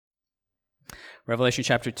Revelation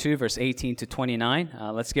chapter 2, verse 18 to 29.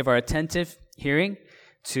 Let's give our attentive hearing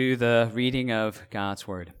to the reading of God's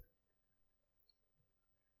word.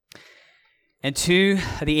 And to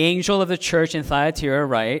the angel of the church in Thyatira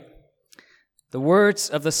write, the words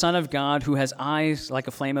of the Son of God, who has eyes like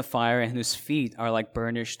a flame of fire and whose feet are like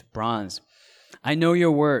burnished bronze. I know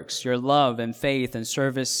your works, your love and faith and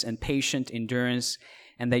service and patient endurance,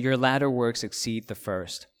 and that your latter works exceed the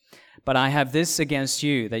first. But I have this against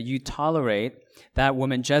you, that you tolerate that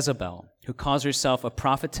woman Jezebel, who calls herself a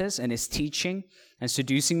prophetess and is teaching and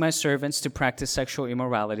seducing my servants to practice sexual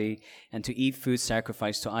immorality and to eat food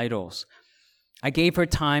sacrificed to idols. I gave her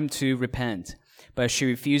time to repent, but she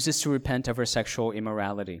refuses to repent of her sexual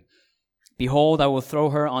immorality. Behold, I will throw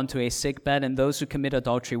her onto a sickbed, and those who commit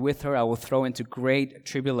adultery with her I will throw into great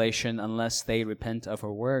tribulation unless they repent of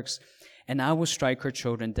her works, and I will strike her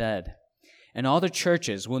children dead. And all the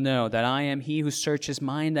churches will know that I am he who searches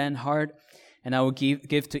mind and heart, and I will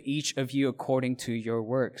give to each of you according to your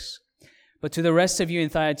works. But to the rest of you in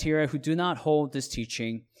Thyatira who do not hold this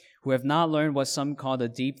teaching, who have not learned what some call the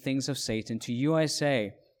deep things of Satan, to you I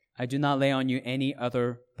say, I do not lay on you any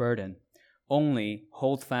other burden. Only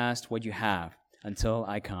hold fast what you have until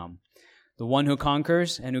I come. The one who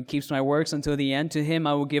conquers and who keeps my works until the end, to him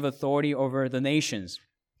I will give authority over the nations,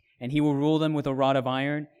 and he will rule them with a rod of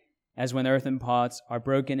iron, as when earthen pots are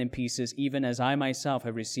broken in pieces, even as I myself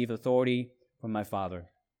have received authority from my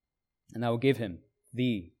Father. And I will give him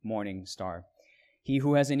the morning star. He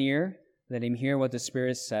who has an ear, let him hear what the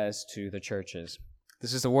Spirit says to the churches.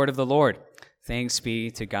 This is the word of the Lord. Thanks be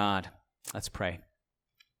to God. Let's pray.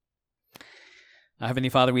 Heavenly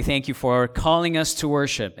Father, we thank you for calling us to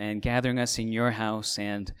worship and gathering us in your house,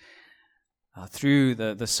 and through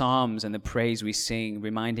the psalms and the praise we sing,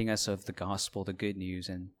 reminding us of the gospel, the good news,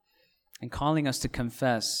 and calling us to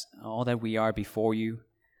confess all that we are before you,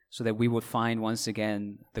 so that we would find once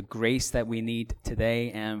again the grace that we need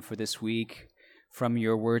today and for this week from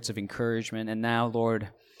your words of encouragement. And now, Lord,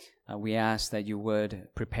 we ask that you would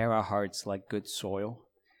prepare our hearts like good soil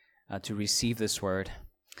to receive this word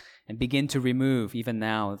and begin to remove even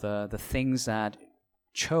now the things that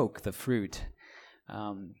choke the fruit,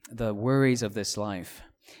 the worries of this life,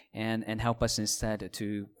 and help us instead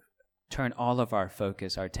to turn all of our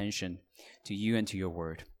focus, our attention to you and to your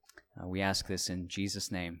word. We ask this in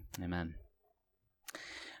Jesus' name. Amen.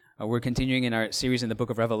 We're continuing in our series in the book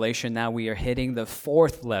of Revelation. Now we are hitting the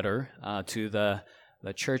fourth letter to the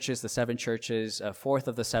churches, the seven churches, fourth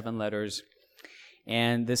of the seven letters.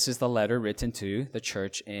 And this is the letter written to the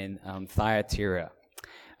church in Thyatira.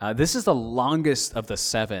 This is the longest of the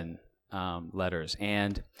seven letters.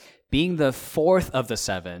 And being the fourth of the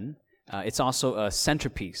seven, it's also a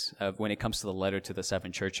centerpiece when it comes to the letter to the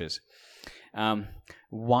seven churches.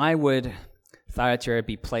 Why would Thyatira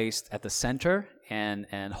be placed at the center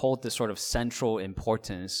and hold this sort of central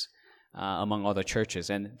importance among other churches?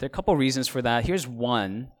 And there are a couple reasons for that. Here's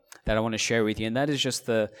one that I want to share with you, and that is just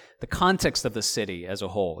the context of the city as a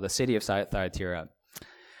whole, the city of Thyatira.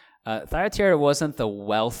 Thyatira wasn't the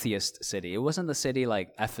wealthiest city. It wasn't the city like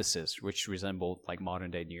Ephesus, which resembled like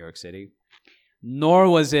modern-day New York City. Nor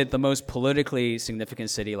was it the most politically significant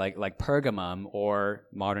city like Pergamum or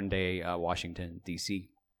modern-day Washington, D.C.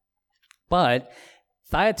 But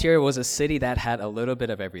Thyatira was a city that had a little bit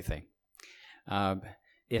of everything.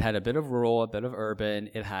 It had a bit of rural, a bit of urban.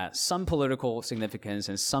 It had some political significance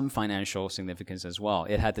and some financial significance as well.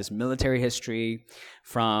 It had this military history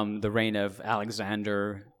from the reign of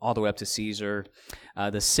Alexander all the way up to Caesar.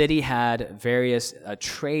 The city had various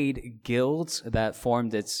trade guilds that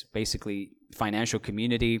formed its basically financial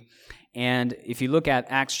community. And if you look at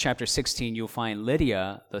Acts chapter 16, you'll find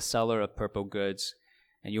Lydia, the seller of purple goods,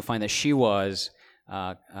 and you'll find that she was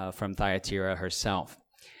from Thyatira herself.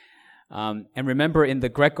 And remember, in the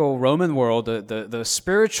Greco-Roman world, the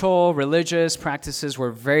spiritual, religious practices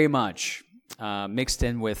were very much mixed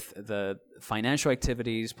in with the financial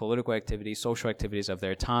activities, political activities, social activities of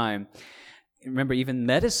their time. Remember, even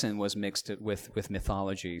medicine was mixed with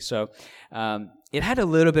mythology. So it had a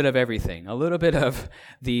little bit of everything, a little bit of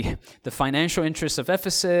the financial interests of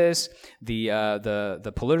Ephesus,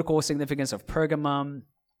 the political significance of Pergamum,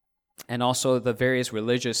 and also the various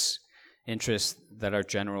religious interests that are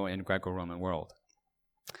general in Greco-Roman world.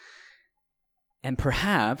 And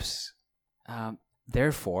perhaps,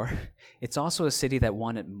 therefore, it's also a city that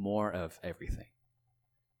wanted more of everything.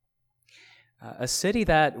 A city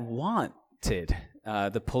that wanted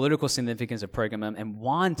the political significance of Pergamum and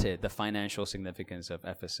wanted the financial significance of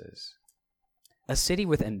Ephesus. A city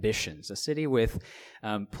with ambitions, a city with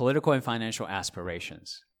political and financial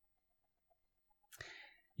aspirations.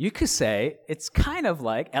 You could say it's kind of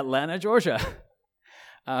like Atlanta, Georgia.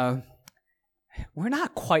 We're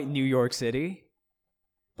not quite New York City,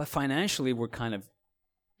 but financially we're kind of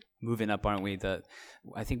moving up, aren't we?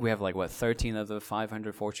 I think we have 13 of the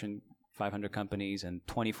 500 Fortune 500 companies and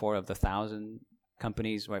 24 of the 1,000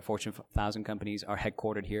 companies, right? Fortune 1,000 companies are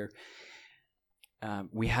headquartered here.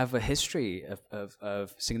 We have a history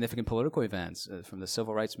of significant political events from the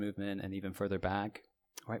civil rights movement and even further back,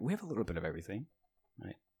 right? We have a little bit of everything,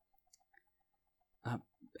 right?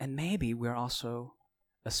 And maybe we're also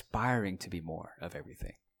aspiring to be more of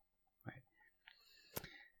everything,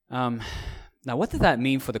 right? Now, what did that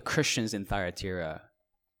mean for the Christians in Thyatira?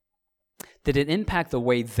 Did it impact the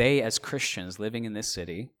way they, as Christians living in this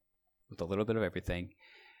city, with a little bit of everything,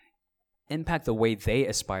 impact the way they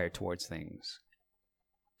aspire towards things?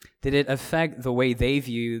 Did it affect the way they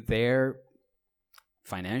view their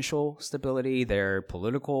financial stability, their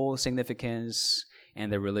political significance,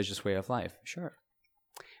 and their religious way of life? Sure.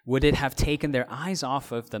 Would it have taken their eyes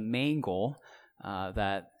off of the main goal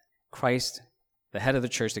that Christ, the head of the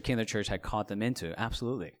church, the king of the church, had called them into?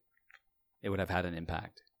 Absolutely. It would have had an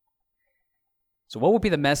impact. So what would be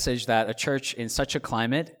the message that a church in such a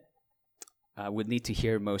climate would need to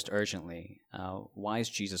hear most urgently? Why is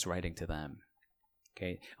Jesus writing to them?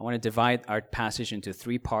 Okay, I want to divide our passage into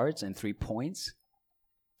 3 parts and 3 points.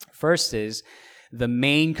 First is the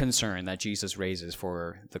main concern that Jesus raises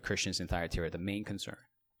for the Christians in Thyatira, the main concern.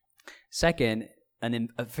 Second,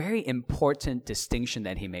 a very important distinction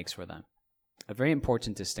that he makes for them. A very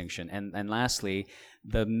important distinction. And lastly,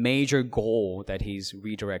 the major goal that he's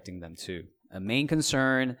redirecting them to. A main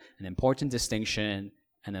concern, an important distinction,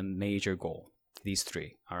 and a major goal. These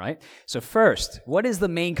 3, all right? So first, what is the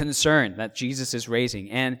main concern that Jesus is raising?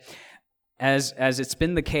 And as it's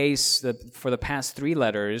been the case for the past 3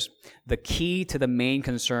 letters, the key to the main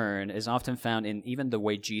concern is often found in even the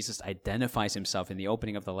way Jesus identifies himself in the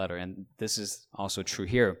opening of the letter, and this is also true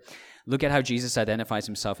here. Look at how Jesus identifies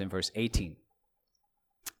himself in verse 18.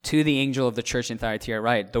 To the angel of the church in Thyatira,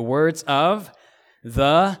 write, the words of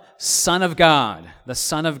the Son of God,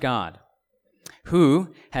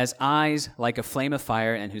 who has eyes like a flame of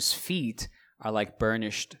fire and whose feet are like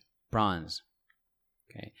burnished bronze.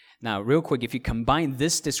 Okay. Now, real quick, if you combine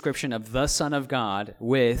this description of the Son of God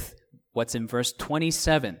with what's in verse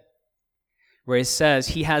 27, where it says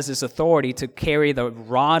he has this authority to carry the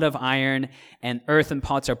rod of iron and earthen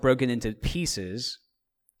pots are broken into pieces,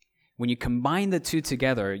 when you combine the 2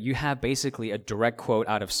 together, you have basically a direct quote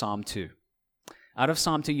out of Psalm 2. Out of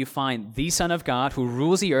Psalm 2, you find the Son of God who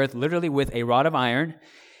rules the earth literally with a rod of iron,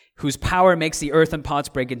 whose power makes the earthen pots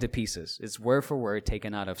break into pieces. It's word for word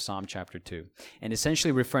taken out of Psalm chapter 2, and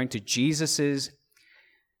essentially referring to Jesus'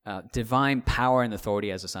 divine power and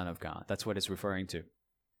authority as the Son of God. That's what it's referring to.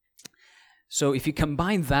 So if you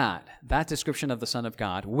combine that description of the Son of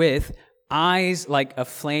God with eyes like a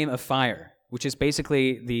flame of fire, which is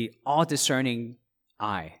basically the all-discerning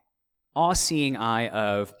eye, all-seeing eye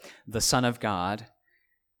of the Son of God,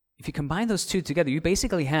 if you combine those 2 together, you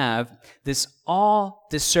basically have this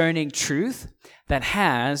all-discerning truth that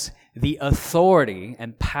has the authority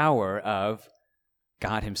and power of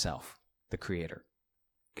God himself, the Creator.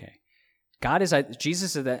 Okay,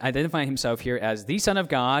 Jesus is identifying himself here as the Son of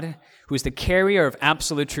God, who is the carrier of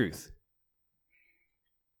absolute truth,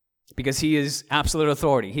 because he is absolute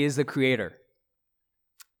authority. He is the Creator.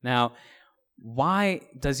 Now, why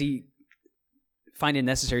does he find it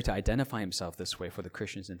necessary to identify himself this way for the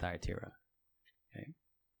Christians in Thyatira? Okay.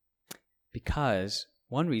 Because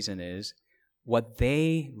one reason is what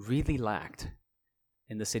they really lacked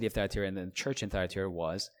in the city of Thyatira and the church in Thyatira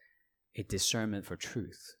was a discernment for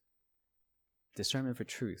truth. Discernment for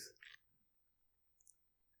truth.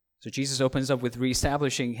 So Jesus opens up with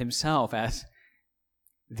reestablishing himself as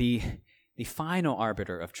the final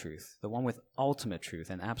arbiter of truth, the one with ultimate truth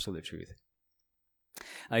and absolute truth.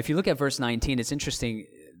 If you look at verse 19, it's interesting.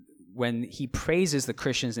 When he praises the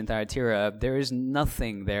Christians in Thyatira, there is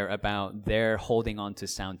nothing there about their holding on to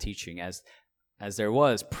sound teaching, as there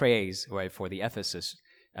was praise, right, for the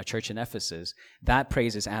church in Ephesus. That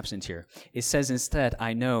praise is absent here. It says instead,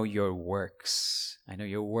 I know your works. I know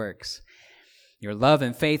your works. Your love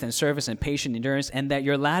and faith and service and patient endurance, and that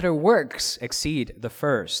your latter works exceed the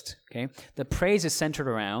first. Okay? The praise is centered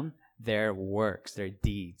around their works, their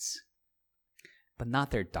deeds, but not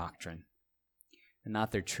their doctrine and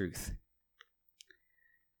not their truth.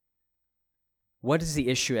 What is the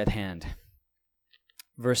issue at hand?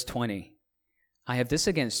 Verse 20, I have this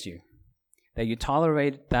against you, that you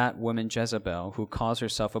tolerate that woman Jezebel, who calls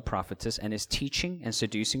herself a prophetess and is teaching and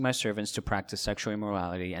seducing my servants to practice sexual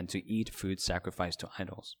immorality and to eat food sacrificed to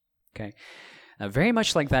idols. Okay? Very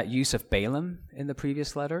much like that use of Balaam in the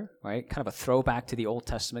previous letter, right? Kind of a throwback to the Old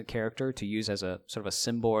Testament character to use as a sort of a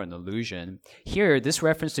symbol or an allusion. Here, this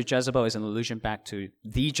reference to Jezebel is an allusion back to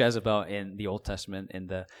the Jezebel in the Old Testament in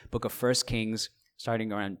the book of 1 Kings,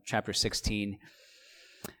 starting around chapter 16.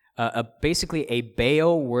 Basically a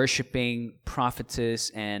Baal-worshipping prophetess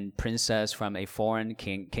and princess from a foreign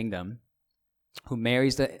kingdom who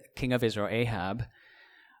marries the king of Israel, Ahab,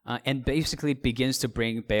 and basically begins to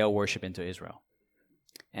bring Baal worship into Israel.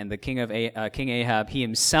 And the King Ahab, he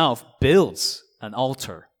himself builds an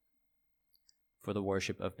altar for the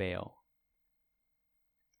worship of Baal.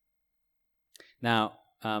 Now,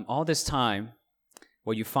 all this time,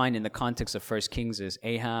 what you find in the context of 1 Kings is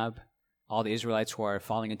Ahab, all the Israelites who are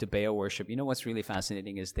falling into Baal worship. You know what's really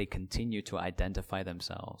fascinating is they continue to identify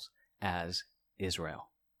themselves as Israel,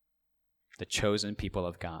 the chosen people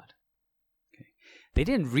of God. Okay. They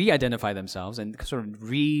didn't re-identify themselves and sort of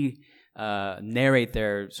narrate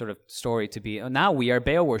their sort of story to be, now we are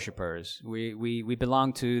Baal worshippers. We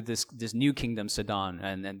belong to this new kingdom, Sidon,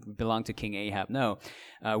 and we belong to King Ahab. No,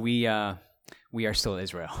 we are still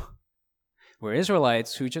Israel. We're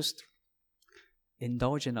Israelites who just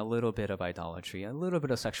indulge in a little bit of idolatry, a little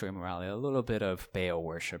bit of sexual immorality, a little bit of Baal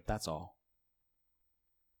worship. That's all.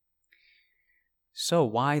 So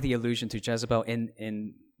why the allusion to Jezebel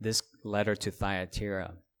in this letter to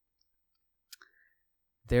Thyatira?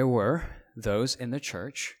 There were those in the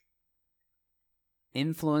church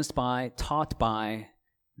influenced by, taught by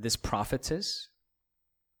this prophetess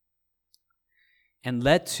and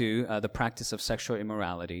led to the practice of sexual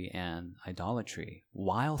immorality and idolatry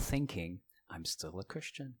while thinking, I'm still a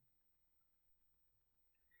Christian.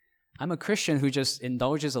 I'm a Christian who just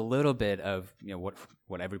indulges a little bit of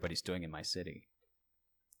what everybody's doing in my city.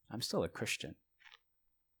 I'm still a Christian.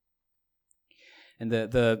 And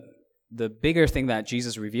the bigger thing that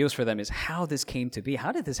Jesus reveals for them is how this came to be.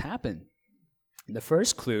 How did this happen? The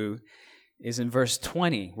first clue is in verse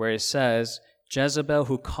 20, where it says, Jezebel,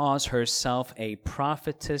 who calls herself a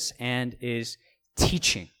prophetess and is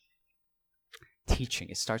teaching. Teaching.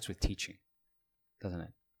 It starts with teaching, doesn't it?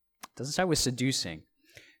 It doesn't start with seducing.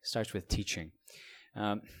 It starts with teaching.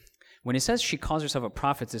 When it says she calls herself a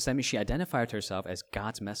prophetess, that means she identified herself as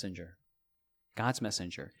God's messenger. God's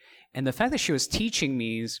messenger. And the fact that she was teaching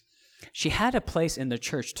means she had a place in the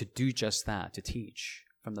church to do just that, to teach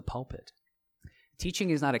from the pulpit. Teaching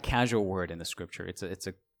is not a casual word in the scripture. It's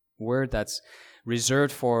a word that's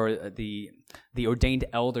reserved for the ordained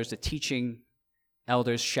elders, the teaching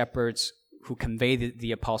elders, shepherds who convey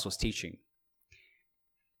the apostles' teaching.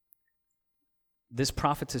 This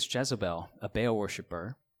prophetess Jezebel, a Baal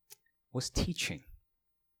worshiper, was teaching.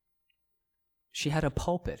 She had a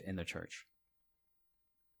pulpit in the church,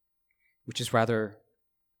 which is rather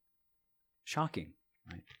shocking,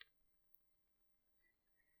 right?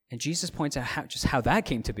 And Jesus points out how that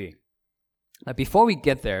came to be. Now, before we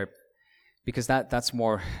get there, because that's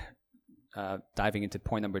more diving into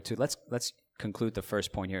point number 2, let's conclude the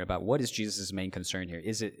first point here about what is Jesus' main concern here.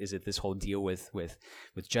 Is it this whole deal with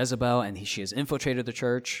Jezebel and she has infiltrated the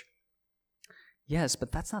church? Yes,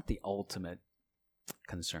 but that's not the ultimate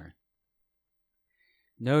concern.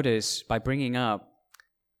 Notice by bringing up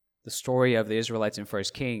the story of the Israelites in 1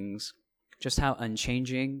 Kings, just how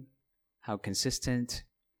unchanging, how consistent,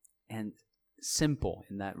 and simple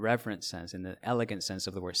in that reverent sense, in the elegant sense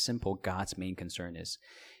of the word simple, God's main concern is.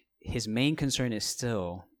 His main concern is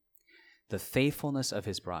still the faithfulness of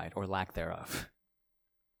his bride, or lack thereof.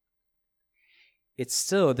 It's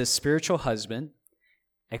still the spiritual husband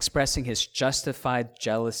expressing his justified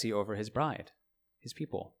jealousy over his bride, his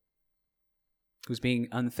people, who's being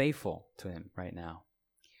unfaithful to him right now.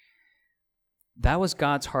 That was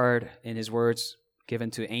God's heart in his words given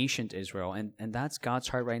to ancient Israel, and that's God's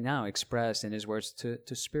heart right now expressed in his words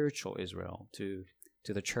to spiritual Israel, to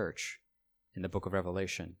the church in the book of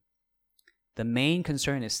Revelation. The main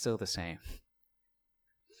concern is still the same.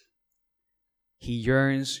 He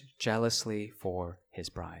yearns jealously for his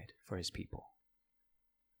bride, for his people.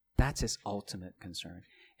 That's his ultimate concern.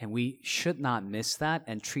 And we should not miss that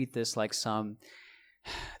and treat this like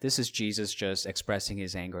this is Jesus just expressing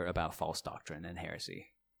his anger about false doctrine and heresy.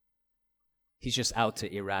 He's just out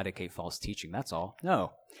to eradicate false teaching, that's all.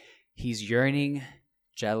 No, he's yearning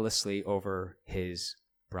jealously over his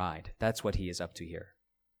bride. That's what he is up to here.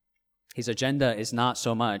 His agenda is not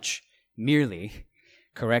so much merely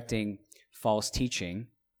correcting false teaching.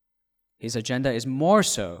 His agenda is more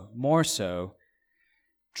so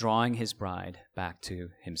drawing his bride back to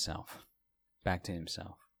himself.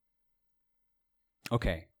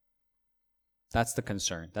 Okay, that's the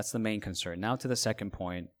concern. That's the main concern. Now to the second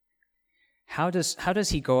point. how does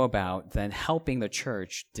he go about then helping the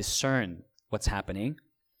church discern what's happening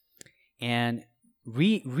and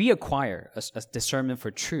reacquire a discernment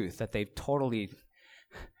for truth that they've totally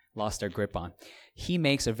lost their grip on? He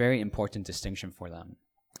makes a very important distinction for them.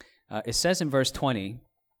 It says in verse 20,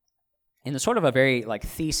 in a sort of a very like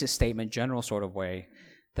thesis statement, general sort of way,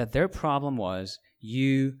 that their problem was,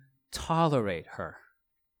 you tolerate her.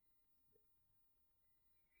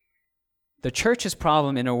 The church's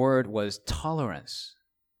problem, in a word, was tolerance.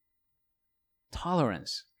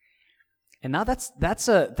 Tolerance. And now that's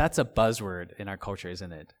a buzzword in our culture,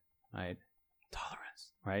 isn't it? Right?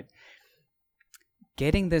 Tolerance, right?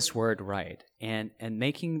 Getting this word right and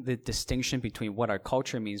making the distinction between what our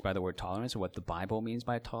culture means by the word tolerance and what the Bible means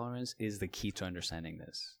by tolerance is the key to understanding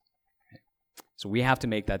this. Okay? So we have to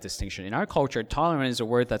make that distinction. In our culture, tolerance is a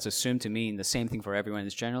word that's assumed to mean the same thing for everyone.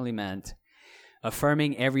 It's generally meant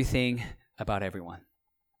affirming everything about everyone.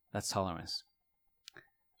 That's tolerance.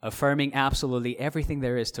 Affirming absolutely everything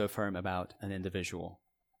there is to affirm about an individual.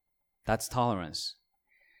 That's tolerance.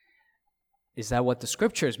 Is that what the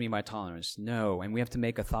scriptures mean by tolerance? No, and we have to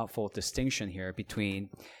make a thoughtful distinction here between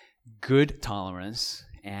good tolerance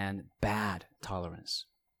and bad tolerance.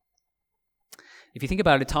 If you think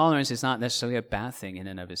about it, tolerance is not necessarily a bad thing in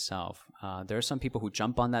and of itself. There are some people who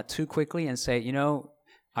jump on that too quickly and say,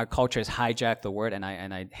 our culture has hijacked the word, and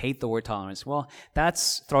I hate the word tolerance. Well,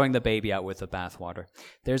 that's throwing the baby out with the bathwater.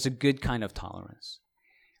 There's a good kind of tolerance.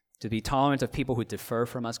 To be tolerant of people who differ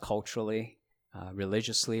from us culturally,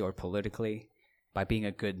 religiously, or politically, by being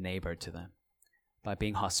a good neighbor to them, by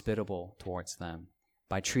being hospitable towards them,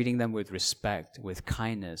 by treating them with respect, with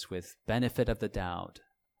kindness, with benefit of the doubt,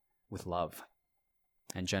 with love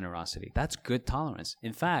and generosity. That's good tolerance.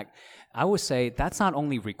 In fact, I would say that's not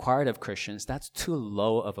only required of Christians, that's too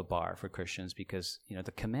low of a bar for Christians, because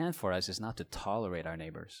the command for us is not to tolerate our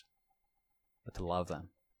neighbors, but to love them.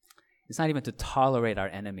 It's not even to tolerate our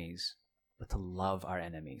enemies, but to love our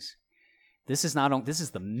enemies. This is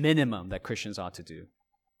the minimum that Christians ought to do,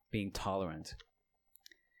 being tolerant.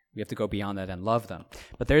 We have to go beyond that and love them.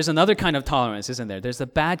 But there's another kind of tolerance, isn't there? There's the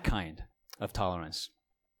bad kind of tolerance.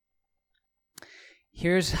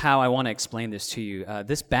 Here's how I want to explain this to you.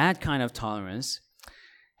 This bad kind of tolerance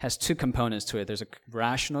has two components to it. There's a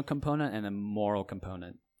rational component and a moral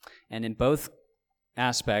component. And in both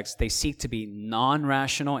aspects, they seek to be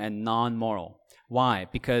non-rational and non-moral. Why?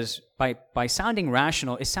 Because by sounding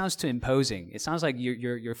rational, it sounds too imposing. It sounds like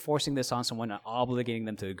you're forcing this on someone and obligating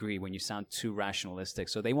them to agree when you sound too rationalistic.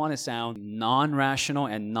 So they want to sound non-rational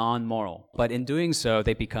and non-moral. But in doing so,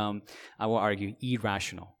 they become, I will argue,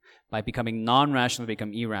 irrational. By becoming non-rational, they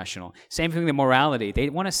become irrational. Same thing with morality. They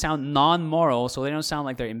want to sound non-moral, so they don't sound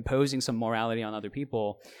like they're imposing some morality on other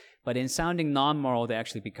people. But in sounding non-moral, they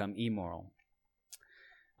actually become immoral.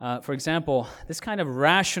 For example, this kind of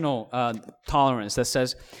rational tolerance that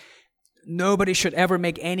says nobody should ever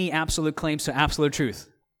make any absolute claims to absolute truth,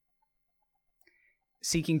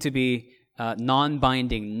 seeking to be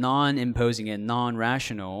non-binding, non-imposing, and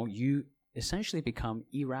non-rational, you essentially become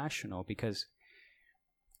irrational, because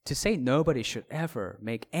to say nobody should ever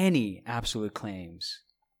make any absolute claims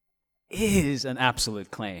is an absolute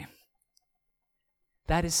claim.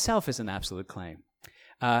 That itself is an absolute claim.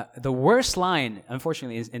 The worst line,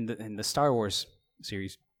 unfortunately, is in the Star Wars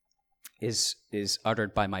series, is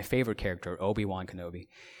uttered by my favorite character, Obi-Wan Kenobi.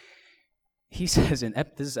 He says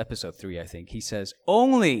this is episode 3, I think. He says,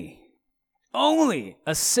 only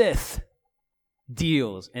a Sith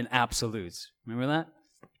deals in absolutes. Remember that?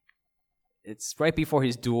 It's right before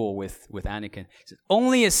his duel with Anakin. He says,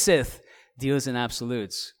 only a Sith deals in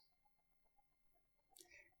absolutes.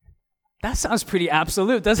 That sounds pretty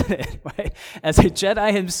absolute, doesn't it? Right? As a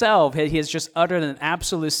Jedi himself, he has just uttered an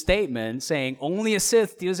absolute statement saying only a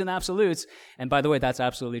Sith deals in absolutes. And by the way, that's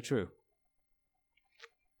absolutely true.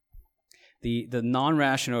 The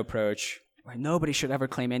non-rational approach, where nobody should ever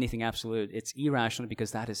claim anything absolute, it's irrational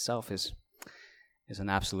because that itself is an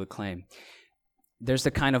absolute claim. There's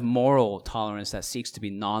the kind of moral tolerance that seeks to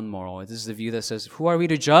be non-moral. This is the view that says, who are we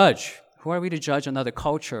to judge? Who are we to judge another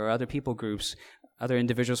culture or other people groups, other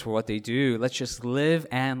individuals for what they do? Let's just live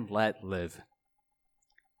and let live,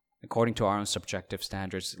 according to our own subjective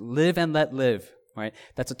standards. Live and let live, right?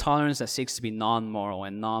 That's a tolerance that seeks to be non-moral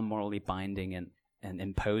and non-morally binding and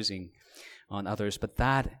imposing on others. But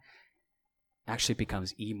that actually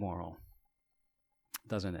becomes immoral,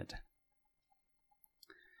 doesn't it?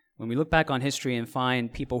 When we look back on history and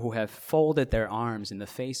find people who have folded their arms in the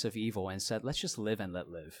face of evil and said, let's just live and let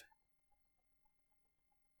live.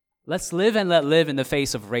 Let's live and let live in the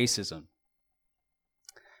face of racism.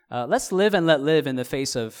 Let's live and let live in the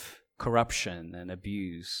face of corruption and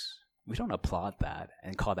abuse We don't applaud that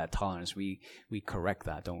and call that tolerance. We correct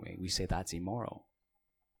that, don't we? We say that's immoral.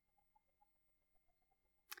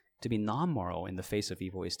 To be non-moral in the face of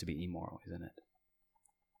evil is to be immoral, isn't it?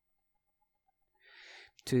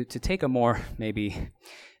 To take a more maybe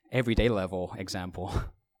everyday level example,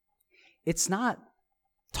 it's not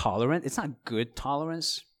tolerant, it's not good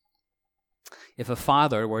tolerance. If a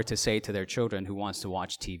father were to say to their children who wants to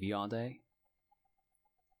watch TV all day,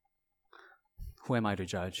 who am I to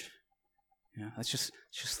judge? Let's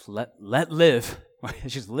just let live. Right?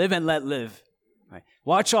 Just live and let live. Right?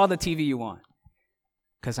 Watch all the TV you want,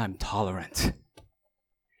 because I'm tolerant.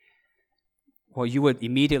 Well, you would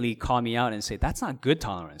immediately call me out and say, that's not good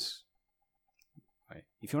tolerance. Right?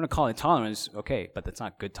 If you want to call it tolerance, okay, but that's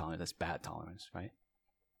not good tolerance, that's bad tolerance, right?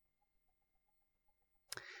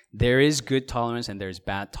 There is good tolerance and there's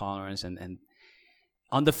bad tolerance. And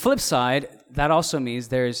on the flip side, that also means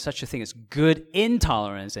there is such a thing as good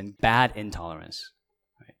intolerance and bad intolerance.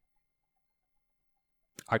 Right?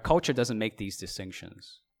 Our culture doesn't make these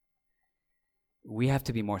distinctions. We have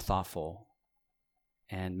to be more thoughtful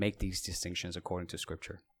and make these distinctions according to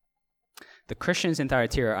Scripture. The Christians in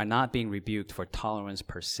Thyatira are not being rebuked for tolerance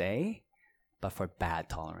per se, but for bad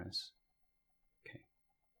tolerance. Okay.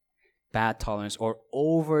 Bad tolerance or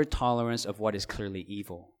over-tolerance of what is clearly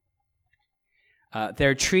evil.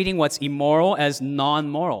 They're treating what's immoral as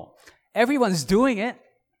non-moral. Everyone's doing it.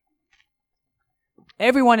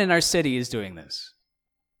 Everyone in our city is doing this.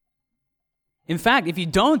 In fact, if you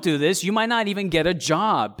don't do this, you might not even get a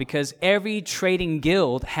job because every trading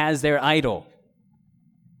guild has their idol.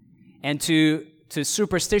 And to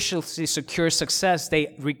superstitiously secure success,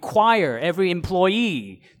 they require every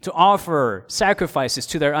employee to offer sacrifices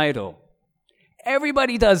to their idol.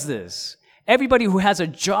 Everybody does this. Everybody who has a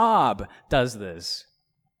job does this.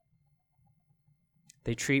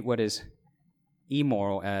 They treat what is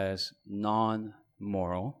immoral as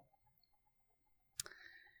non-moral.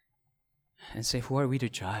 And say, who are we to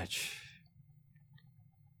judge?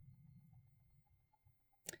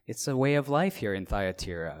 It's a way of life here in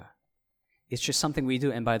Thyatira. It's just something we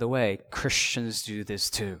do. And by the way, Christians do this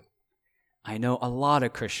too. I know a lot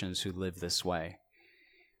of Christians who live this way.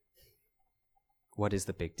 What is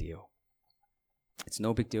the big deal? It's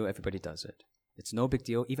no big deal. Everybody does it. It's no big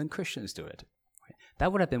deal. Even Christians do it.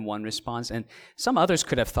 That would have been one response. And some others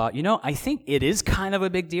could have thought, I think it is kind of a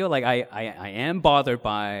big deal. Like I am bothered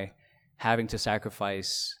by having to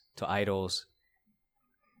sacrifice to idols.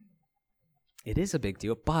 It is a big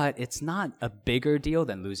deal, but it's not a bigger deal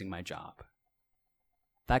than losing my job.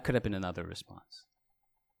 That could have been another response.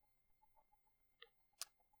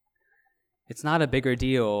 It's not a bigger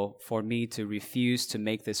deal for me to refuse to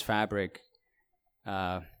make this fabric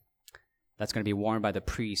that's going to be worn by the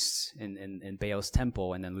priests in Baal's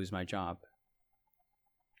temple and then lose my job.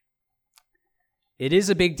 It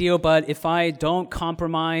is a big deal, but if I don't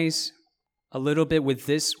compromise a little bit with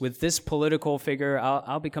this political figure,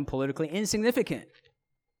 I'll become politically insignificant.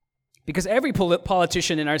 Because every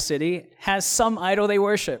politician in our city has some idol they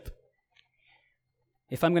worship.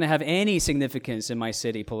 If I'm going to have any significance in my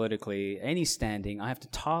city politically, any standing, I have to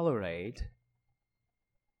tolerate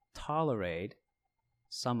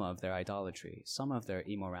some of their idolatry, some of their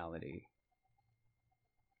immorality.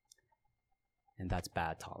 And that's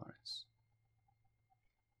bad tolerance.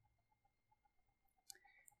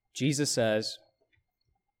 Jesus says,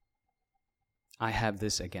 I have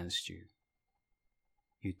this against you.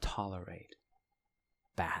 You tolerate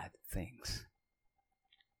bad things.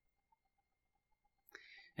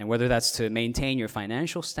 And whether that's to maintain your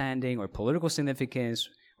financial standing or political significance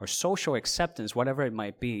or social acceptance, whatever it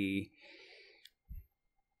might be,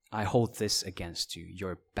 I hold this against you,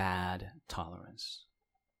 your bad tolerance.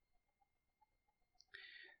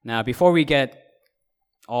 Now, before we get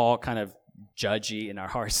all kind of judgy in our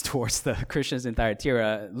hearts towards the Christians in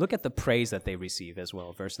Thyatira, look at the praise that they receive as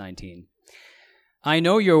well. Verse 19. I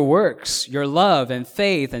know your works, your love and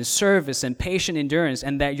faith and service and patient endurance,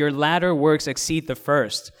 and that your latter works exceed the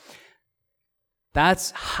first.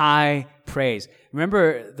 That's high praise.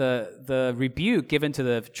 Remember the rebuke given to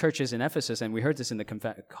the churches in Ephesus, and we heard this in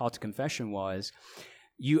the call to confession, was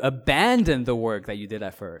you abandoned the work that you did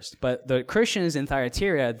at first. But the Christians in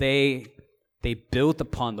Thyatira, they built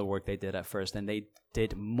upon the work they did at first, and they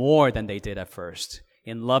did more than they did at first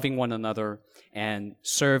in loving one another and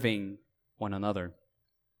serving one another.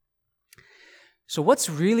 So what's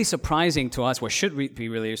really surprising to us, what should be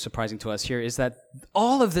really surprising to us here, is that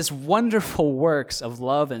all of this wonderful works of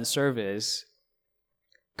love and service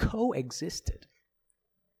coexisted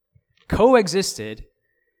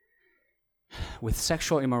with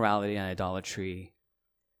sexual immorality and idolatry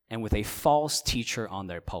and with a false teacher on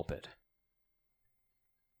their pulpit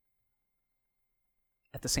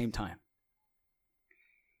at the same time.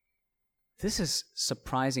 This is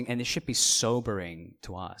surprising, and it should be sobering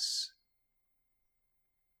to us.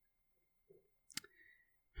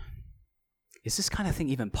 Is this kind of thing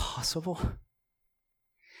even possible?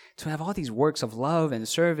 To have all these works of love and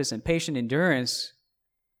service and patient endurance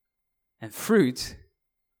and fruit,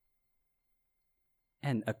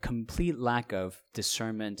 and a complete lack of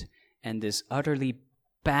discernment and this utterly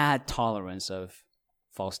bad tolerance of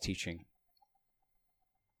false teaching.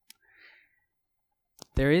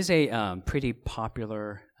 There is a pretty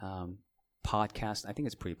popular podcast, I think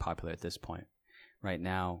it's pretty popular at this point right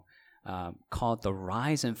now, called The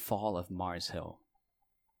Rise and Fall of Mars Hill.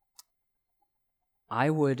 I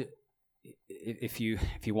would, if you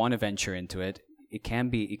want to venture into it, it can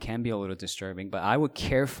be a little disturbing, but I would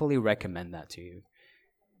carefully recommend that to you.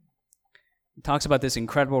 It talks about this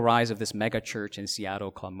incredible rise of this mega church in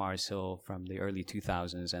Seattle called Mars Hill from the early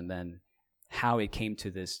 2000s, and then how it came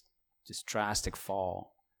to this drastic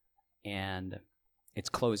fall and its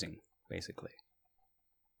closing, basically.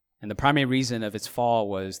 And the primary reason of its fall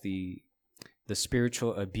was the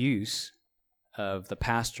spiritual abuse of the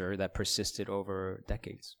pastor that persisted over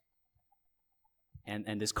decades.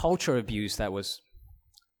 And this culture abuse that was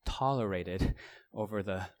tolerated over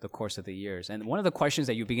the course of the years. And one of the questions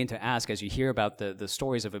that you begin to ask as you hear about the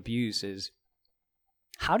stories of abuse is,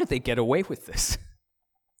 how did they get away with this?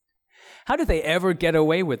 How did they ever get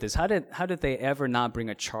away with this? How did they ever not bring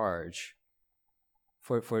a charge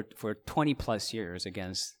for 20 plus years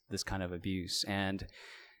against this kind of abuse? And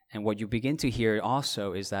what you begin to hear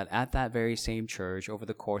also is that at that very same church, over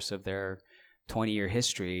the course of their 20-year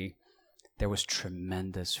history, there was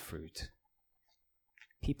tremendous fruit.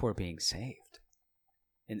 People were being saved.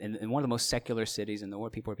 In one of the most secular cities in the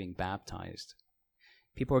world, people were being baptized.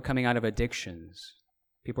 People were coming out of addictions.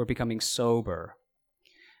 People were becoming sober.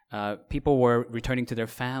 People were returning to their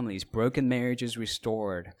families. Broken marriages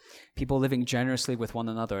restored. People living generously with one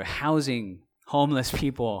another. Housing homeless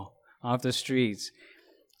people off the streets.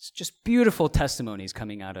 It's just beautiful testimonies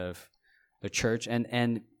coming out of the church.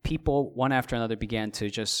 And people, one after another, began to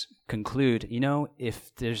just conclude,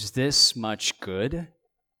 if there's this much good,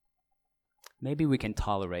 maybe we can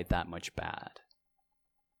tolerate that much bad.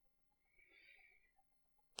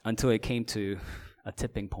 Until it came to a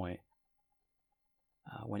tipping point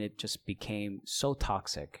when it just became so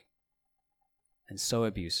toxic and so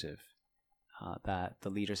abusive that the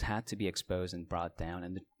leaders had to be exposed and brought down,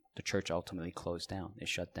 and the church ultimately closed down. It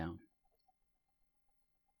shut down.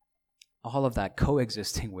 All of that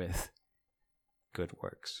coexisting with good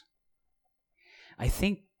works. I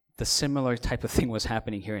think the similar type of thing was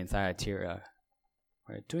happening here in Thyatira.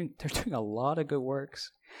 They're doing a lot of good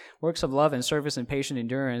works of love and service and patient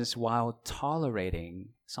endurance, while tolerating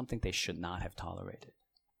something they should not have tolerated.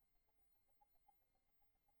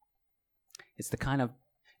 It's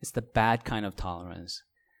the bad kind of tolerance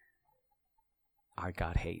our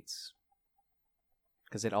God hates,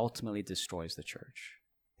 because it ultimately destroys the church,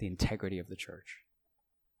 the integrity of the church.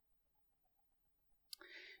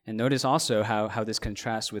 And notice also how this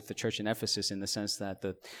contrasts with the church in Ephesus, in the sense that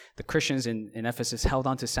the Christians in Ephesus held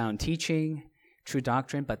on to sound teaching, true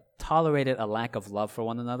doctrine, but tolerated a lack of love for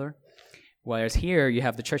one another. Whereas here you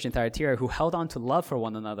have the church in Thyatira who held on to love for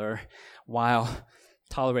one another while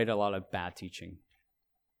tolerated a lot of bad teaching.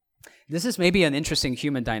 This is maybe an interesting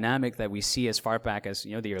human dynamic that we see as far back as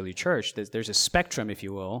the early church. There's a spectrum, if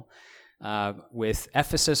you will, with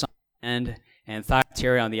Ephesus on one end and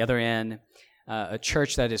Thyatira on the other end. A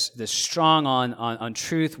church that is strong on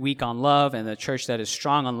truth, weak on love, and a church that is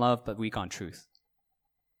strong on love but weak on truth.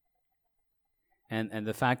 And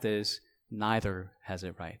the fact is, neither has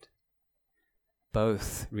it right.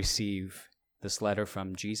 Both receive this letter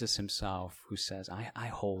from Jesus himself, who says, I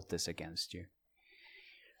hold this against you.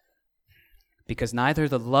 Because neither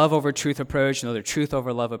the love over truth approach nor the truth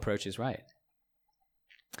over love approach is right.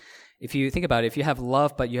 If you think about it, if you have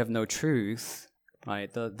love but you have no truth,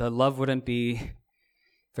 right, the love wouldn't be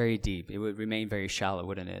very deep. It would remain very shallow,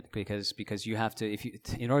 wouldn't it? Because you have to,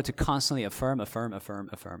 in order to constantly affirm,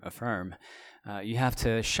 you have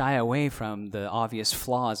to shy away from the obvious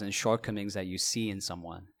flaws and shortcomings that you see in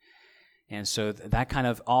someone. And so that kind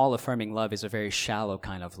of all-affirming love is a very shallow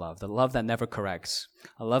kind of love. The love that never corrects,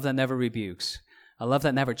 a love that never rebukes, a love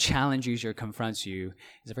that never challenges you or confronts you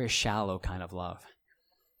is a very shallow kind of love.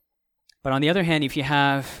 But on the other hand, if you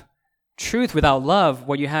have truth without love,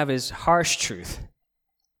 what you have is harsh truth.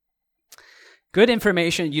 Good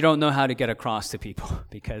information you don't know how to get across to people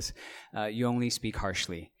because you only speak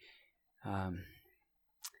harshly.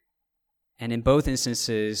 And in both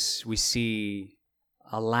instances, we see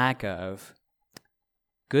a lack of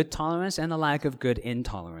good tolerance and a lack of good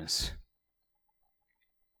intolerance.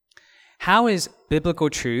 How is biblical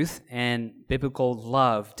truth and biblical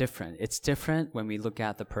love different? It's different when we look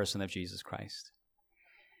at the person of Jesus Christ.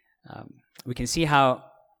 We can see how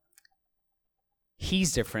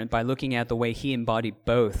he's different by looking at the way he embodied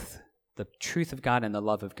both the truth of God and the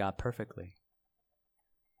love of God perfectly.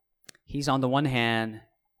 He's on the one hand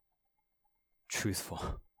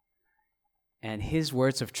truthful, and his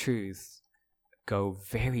words of truth go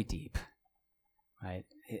very deep, right?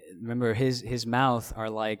 Remember, his mouth are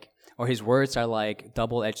like, or his words are like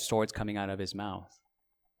double-edged swords coming out of his mouth.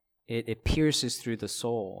 It pierces through the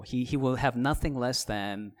soul. He will have nothing less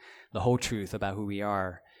than the whole truth about who we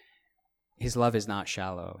are. His love is not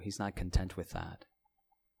shallow. He's not content with that.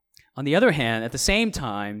 On the other hand, at the same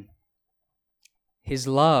time, his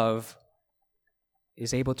love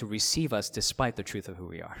is able to receive us despite the truth of who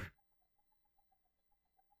we are.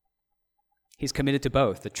 He's committed to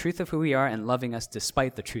both, the truth of who we are and loving us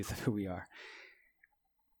despite the truth of who we are.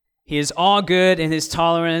 He is all good in his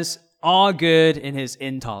tolerance, all good in his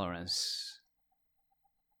intolerance.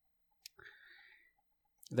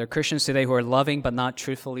 There are Christians today who are loving but not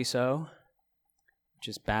truthfully so, which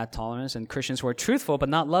is bad tolerance, and Christians who are truthful but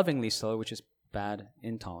not lovingly so, which is bad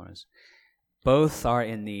intolerance. Both are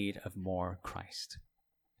in need of more Christ.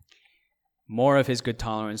 More of his good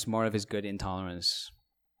tolerance, more of his good intolerance.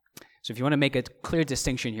 So if you want to make a clear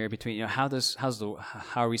distinction here between, how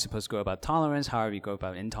are we supposed to go about tolerance, how are we go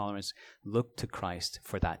about intolerance, look to Christ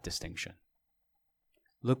for that distinction.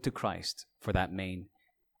 Look to Christ for that main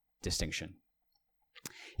distinction.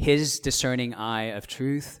 His discerning eye of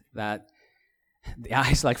truth, that the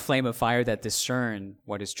eyes like flame of fire that discern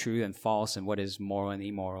what is true and false and what is moral and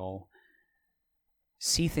immoral,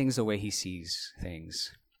 see things the way he sees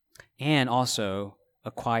things, and also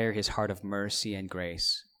acquire his heart of mercy and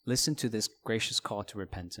grace. Listen to this gracious call to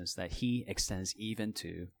repentance that he extends even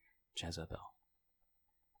to Jezebel.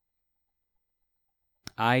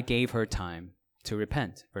 I gave her time to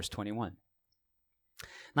repent, verse 21.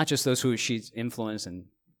 Not just those who she's influenced and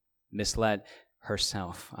misled,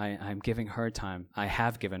 herself. I'm giving her time. I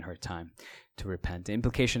have given her time to repent. The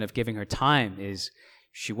implication of giving her time is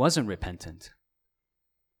she wasn't repentant.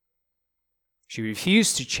 She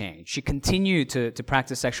refused to change. She continued to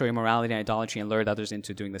practice sexual immorality and idolatry and lured others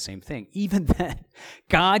into doing the same thing. Even then,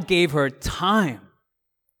 God gave her time.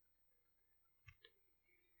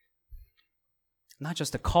 Not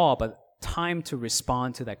just a call, but time to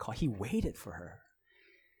respond to that call. He waited for her.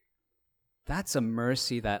 That's a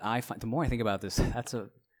mercy that I find, the more I think about this,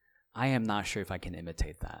 I am not sure if I can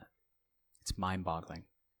imitate that. It's mind-boggling.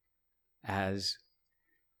 As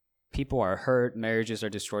people are hurt, marriages are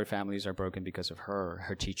destroyed, families are broken because of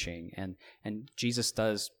her teaching. And Jesus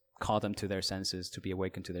does call them to their senses, to be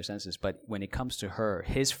awakened to their senses. But when it comes to her,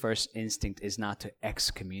 his first instinct is not to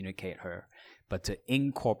excommunicate her, but to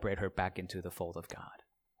incorporate her back into the fold of God.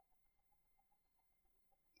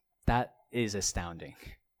 That is astounding.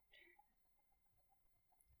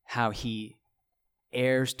 How he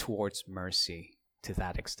errs towards mercy to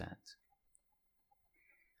that extent.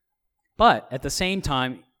 But at the same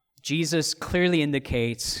time, Jesus clearly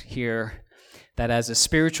indicates here that as a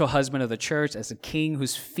spiritual husband of the church, as a king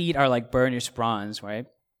whose feet are like burnished bronze, right?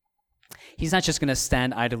 He's not just going to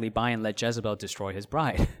stand idly by and let Jezebel destroy his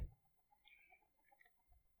bride.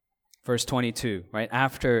 Verse 22, right?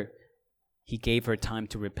 After he gave her time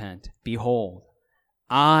to repent, behold,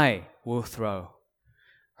 I will throw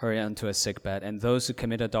her into a sickbed, and those who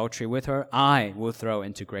commit adultery with her, I will throw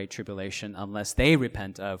into great tribulation unless they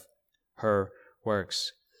repent of her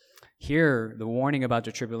works. Here, the warning about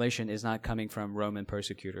the tribulation is not coming from Roman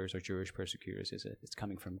persecutors or Jewish persecutors, is it? It's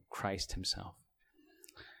coming from Christ himself.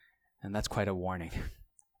 And that's quite a warning.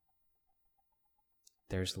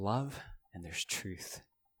 There's love and there's truth.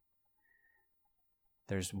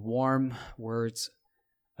 There's warm words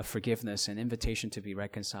of forgiveness and invitation to be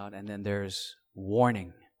reconciled, and then there's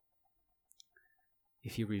warning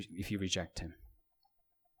if you reject him.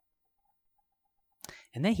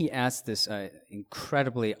 And then he adds this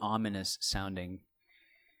incredibly ominous sounding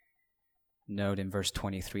note in verse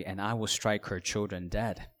 23, and I will strike her children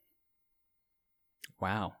dead.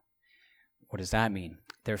 Wow. What does that mean?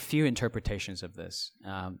 There are few interpretations of this.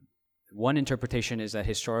 One interpretation is that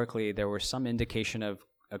historically there was some indication of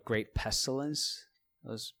a great pestilence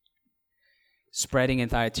that was spreading in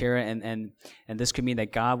Thyatira, and this could mean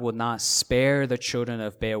that God would not spare the children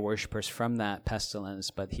of Baal worshippers from that pestilence,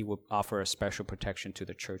 but he would offer a special protection to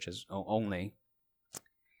the churches only,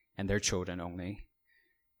 and their children only.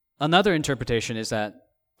 Another interpretation is that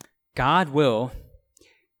God will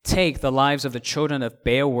take the lives of the children of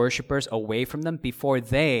Baal worshippers away from them before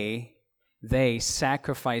they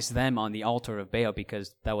sacrifice them on the altar of Baal,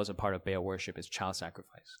 because that was a part of Baal worship, is child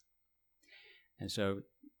sacrifice. And so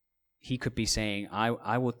he could be saying,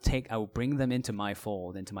 I will bring them into my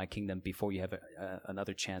fold, into my kingdom, before you have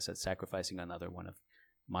another chance at sacrificing another one of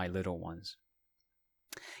my little ones.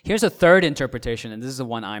 Here's a third interpretation, and this is the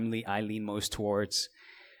one I lean most towards.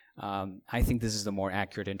 I think this is the more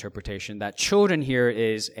accurate interpretation, that children here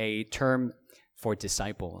is a term for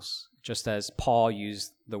disciples, just as Paul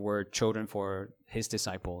used the word children for his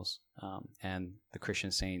disciples and the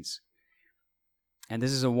Christian saints. And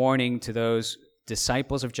this is a warning to those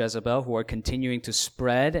disciples of Jezebel who are continuing to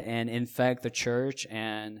spread and infect the church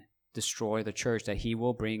and destroy the church, that he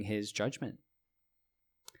will bring his judgment.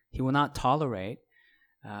 He will not tolerate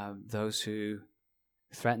those who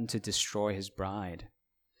threaten to destroy his bride.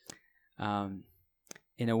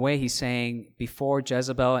 In a way, he's saying, before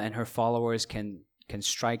Jezebel and her followers can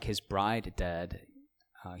strike his bride dead,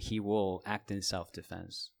 he will act in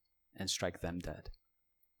self-defense and strike them dead.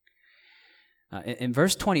 In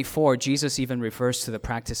verse 24, Jesus even refers to the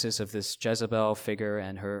practices of this Jezebel figure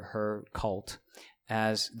and her cult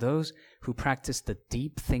as those who practice the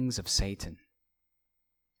deep things of Satan.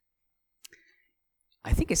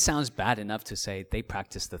 I think it sounds bad enough to say they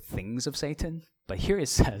practice the things of Satan, but here it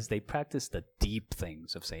says they practice the deep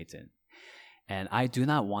things of Satan. And I do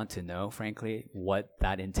not want to know, frankly, what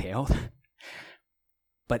that entailed.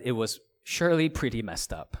 But it was surely pretty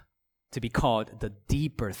messed up to be called the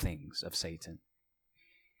deeper things of Satan.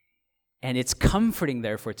 And it's comforting,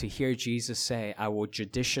 therefore, to hear Jesus say, I will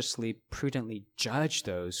judiciously, prudently judge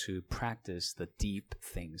those who practice the deep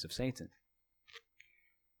things of Satan.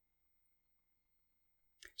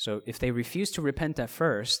 So if they refuse to repent at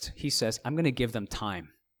first, he says, I'm going to give them time.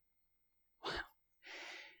 Wow.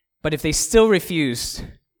 But if they still refuse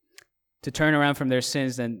to turn around from their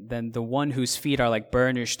sins, then the one whose feet are like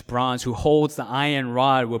burnished bronze, who holds the iron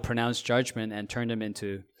rod, will pronounce judgment and turn them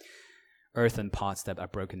into earthen pots that are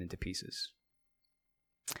broken into pieces.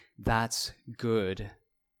 That's good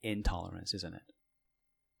intolerance, isn't it?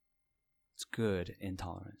 It's good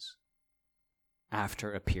intolerance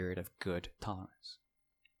after a period of good tolerance.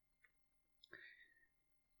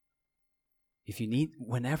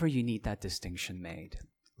 Whenever you need that distinction made,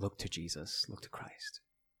 look to Jesus, look to Christ.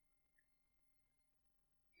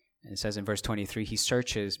 And it says in verse 23, he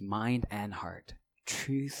searches mind and heart,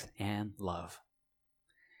 truth and love.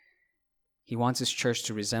 He wants his church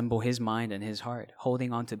to resemble his mind and his heart,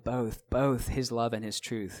 holding on to both his love and his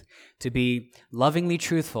truth, to be lovingly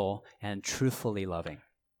truthful and truthfully loving,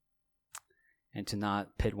 and to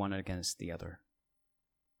not pit one against the other.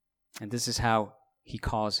 And this is how he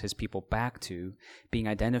calls his people back to being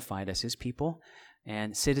identified as his people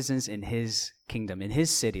and citizens in his kingdom, in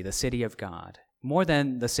his city, the city of God, more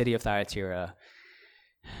than the city of Thyatira,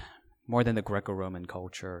 more than the Greco-Roman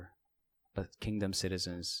culture, but kingdom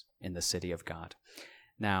citizens in the city of God.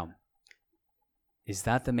 Now, is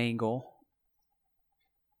that the main goal?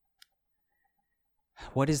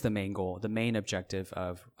 What is the main goal, the main objective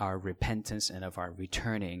of our repentance and of our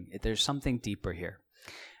returning? There's something deeper here.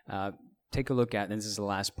 Take a look at, and this is the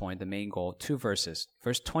last point, the main goal, 2 verses,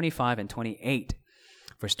 verse 25 and 28.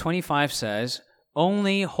 Verse 25 says,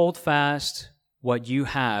 only hold fast what you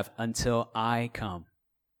have until I come.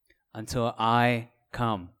 Until I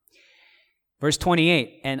come. Verse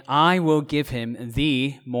 28, and I will give him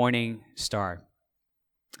the morning star.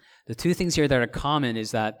 The two things here that are common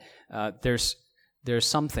is that there's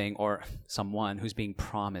something or someone who's being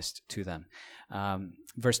promised to them.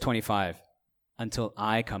 Verse 25, until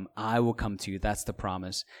I come, I will come to you. That's the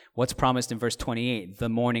promise. What's promised in verse 28? The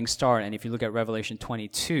morning star. And if you look at Revelation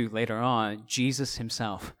 22 later on, Jesus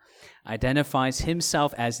himself identifies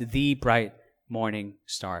himself as the bright morning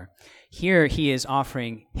star. Here he is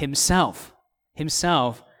offering himself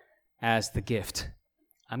as the gift.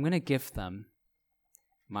 I'm going to gift them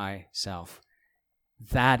myself.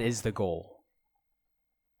 That is the goal.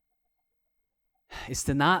 It's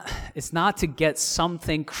not to get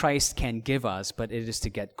something Christ can give us, but it is to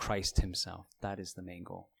get Christ himself. That is the main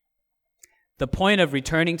goal. The point of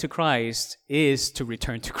returning to Christ is to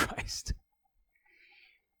return to Christ.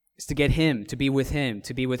 It's to get him, to be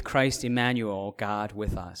with Christ Emmanuel, God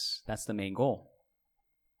with us. That's the main goal.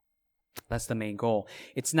 That's the main goal.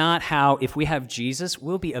 It's not how, if we have Jesus,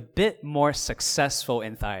 we'll be a bit more successful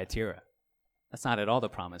in Thyatira. That's not at all the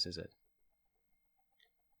promise, is it?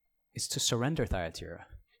 It's to surrender Thyatira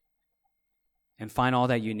and find all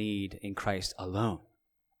that you need in Christ alone.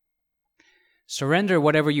 Surrender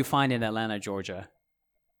whatever you find in Atlanta, Georgia.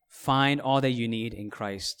 Find all that you need in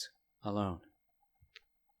Christ alone.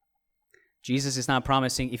 Jesus is not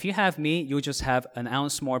promising, if you have me, you'll just have an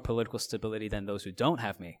ounce more political stability than those who don't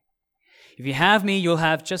have me. If you have me, you'll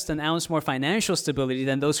have just an ounce more financial stability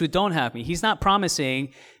than those who don't have me. He's not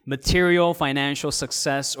promising material, financial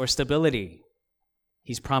success or stability.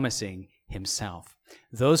 He's promising himself.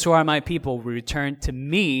 Those who are my people will return to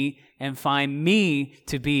me and find me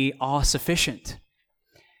to be all-sufficient.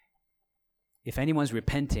 If anyone's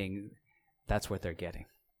repenting, that's what they're getting.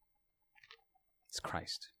 It's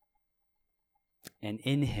Christ. And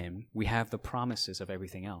in him, we have the promises of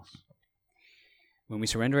everything else. When we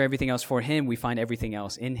surrender everything else for him, we find everything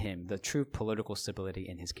else in him. The true political stability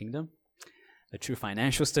in his kingdom, the true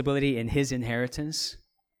financial stability in his inheritance,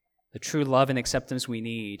 the true love and acceptance we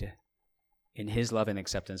need in his love and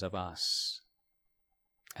acceptance of us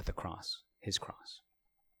at the cross, his cross.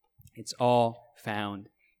 It's all found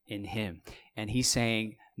in him. And he's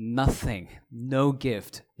saying nothing, no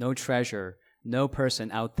gift, no treasure, no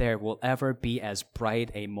person out there will ever be as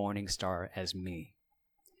bright a morning star as me.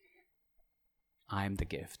 I'm the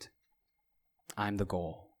gift. I'm the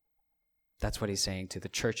goal. That's what he's saying to the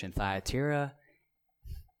church in Thyatira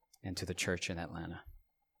and to the church in Atlanta.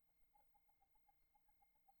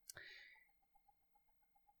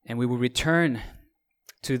 And we will return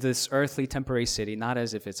to this earthly temporary city, not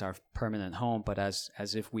as if it's our permanent home, but as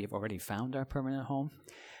if we have already found our permanent home,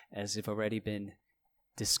 as if already been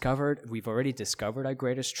discovered. We've already discovered our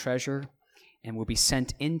greatest treasure, and will be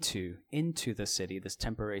sent into the city, this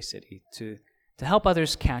temporary city, to help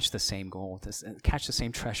others catch the same goal, to catch the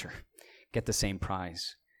same treasure, get the same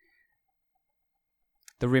prize.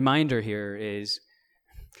 The reminder here is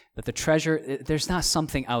that the treasure, there's not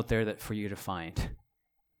something out there that for you to find.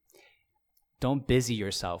 Don't busy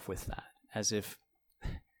yourself with that, as if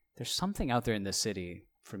there's something out there in the city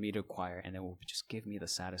for me to acquire, and it will just give me the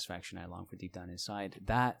satisfaction I long for deep down inside.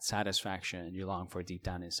 That satisfaction you long for deep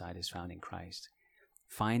down inside is found in Christ.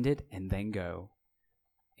 Find it and then go.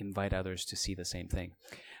 Invite others to see the same thing.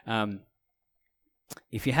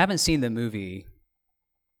 If you haven't seen the movie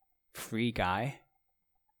Free Guy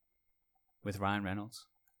with Ryan Reynolds,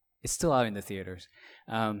 it's still out in the theaters.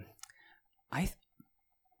 I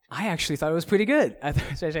actually thought it was pretty good. I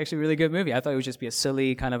thought it was actually a really good movie. I thought it would just be a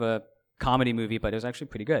silly kind of a comedy movie, but it was actually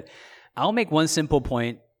pretty good. I'll make one simple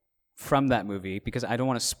point from that movie because I don't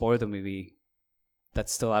want to spoil the movie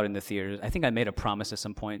that's still out in the theaters. I think I made a promise at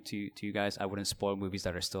some point to you guys I wouldn't spoil movies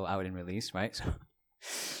that are still out in release, right? So,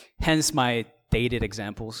 hence my dated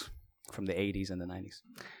examples from the 80s and the 90s.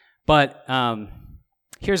 But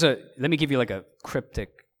let me give you like a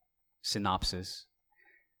cryptic synopsis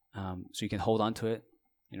so you can hold on to it.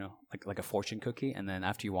 You know, like a fortune cookie, and then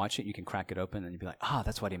after you watch it, you can crack it open and you'll be like,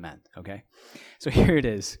 that's what he meant, okay? So here it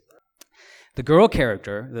is. The girl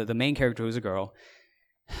character, the main character who's a girl,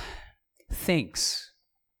 thinks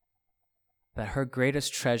that her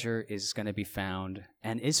greatest treasure is going to be found,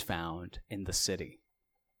 and is found, in the city.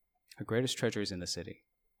 Her greatest treasure is in the city.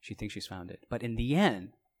 She thinks she's found it. But in the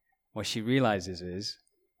end, what she realizes is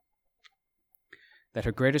that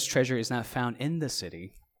her greatest treasure is not found in the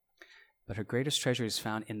city, but her greatest treasure is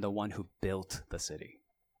found in the one who built the city.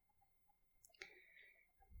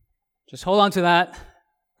 Just hold on to that.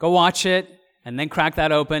 Go watch it, and then crack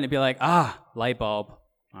that open and be like, light bulb.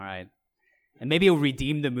 All right. And maybe it'll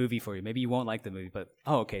redeem the movie for you. Maybe you won't like the movie, but,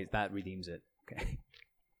 okay, that redeems it. Okay.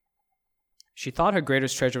 She thought her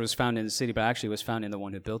greatest treasure was found in the city, but actually was found in the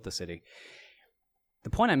one who built the city.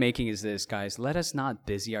 The point I'm making is this, guys. Let us not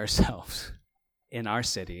busy ourselves in our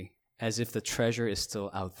city as if the treasure is still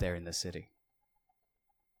out there in the city.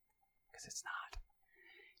 Because it's not.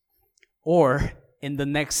 Or in the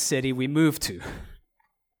next city we move to.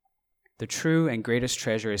 The true and greatest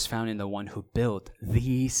treasure is found in the one who built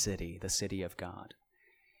the city of God.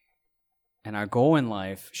 And our goal in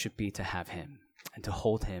life should be to have him and to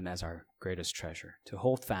hold him as our greatest treasure. To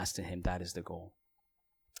hold fast to him, that is the goal.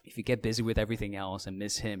 If you get busy with everything else and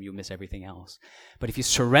miss him, you'll miss everything else. But if you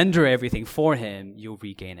surrender everything for him, you'll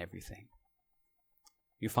regain everything.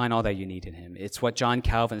 You find all that you need in him. It's what John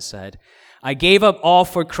Calvin said. I gave up all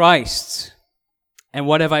for Christ. And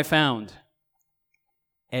what have I found?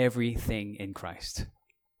 Everything in Christ.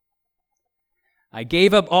 I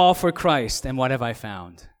gave up all for Christ. And what have I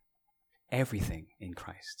found? Everything in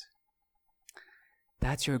Christ.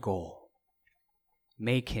 That's your goal.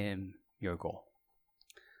 Make him your goal.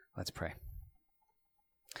 Let's pray.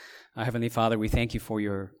 Our Heavenly Father, we thank you for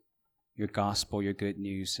your gospel, your good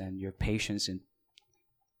news, and your patience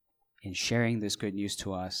in sharing this good news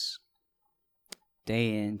to us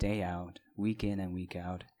day in, day out, week in and week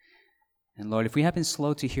out. And Lord, if we have been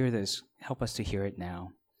slow to hear this, help us to hear it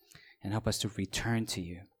now, and help us to return to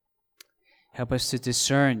you. Help us to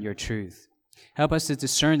discern your truth. Help us to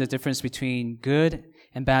discern the difference between good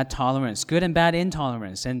and bad tolerance, good and bad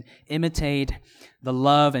intolerance, and imitate the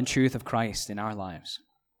love and truth of Christ in our lives.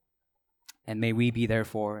 And may we be,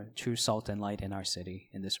 therefore, true salt and light in our city,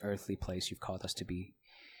 in this earthly place you've called us to be.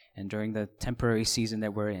 And during the temporary season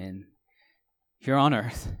that we're in, here on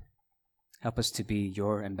earth, help us to be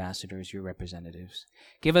your ambassadors, your representatives.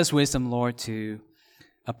 Give us wisdom, Lord, to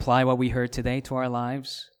apply what we heard today to our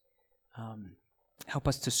lives. Help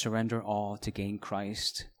us to surrender all to gain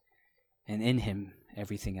Christ, and in him,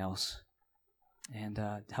 everything else. And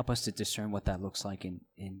help us to discern what that looks like in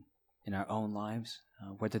our own lives,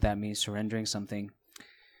 whether that means surrendering something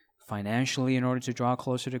financially in order to draw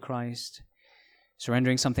closer to Christ,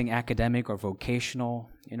 surrendering something academic or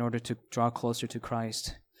vocational in order to draw closer to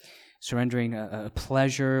Christ, surrendering a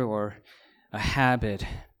pleasure or a habit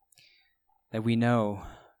that we know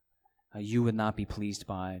you would not be pleased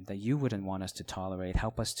by, that you wouldn't want us to tolerate.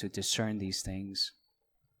 Help us to discern these things.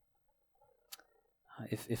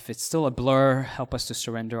 If it's still a blur, help us to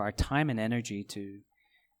surrender our time and energy to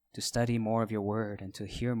study more of your word and to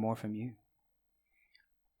hear more from you.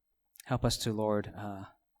 Help us to, Lord,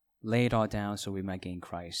 lay it all down so we might gain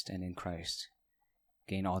Christ, and in Christ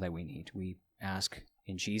gain all that we need. We ask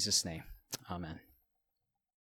in Jesus' name. Amen.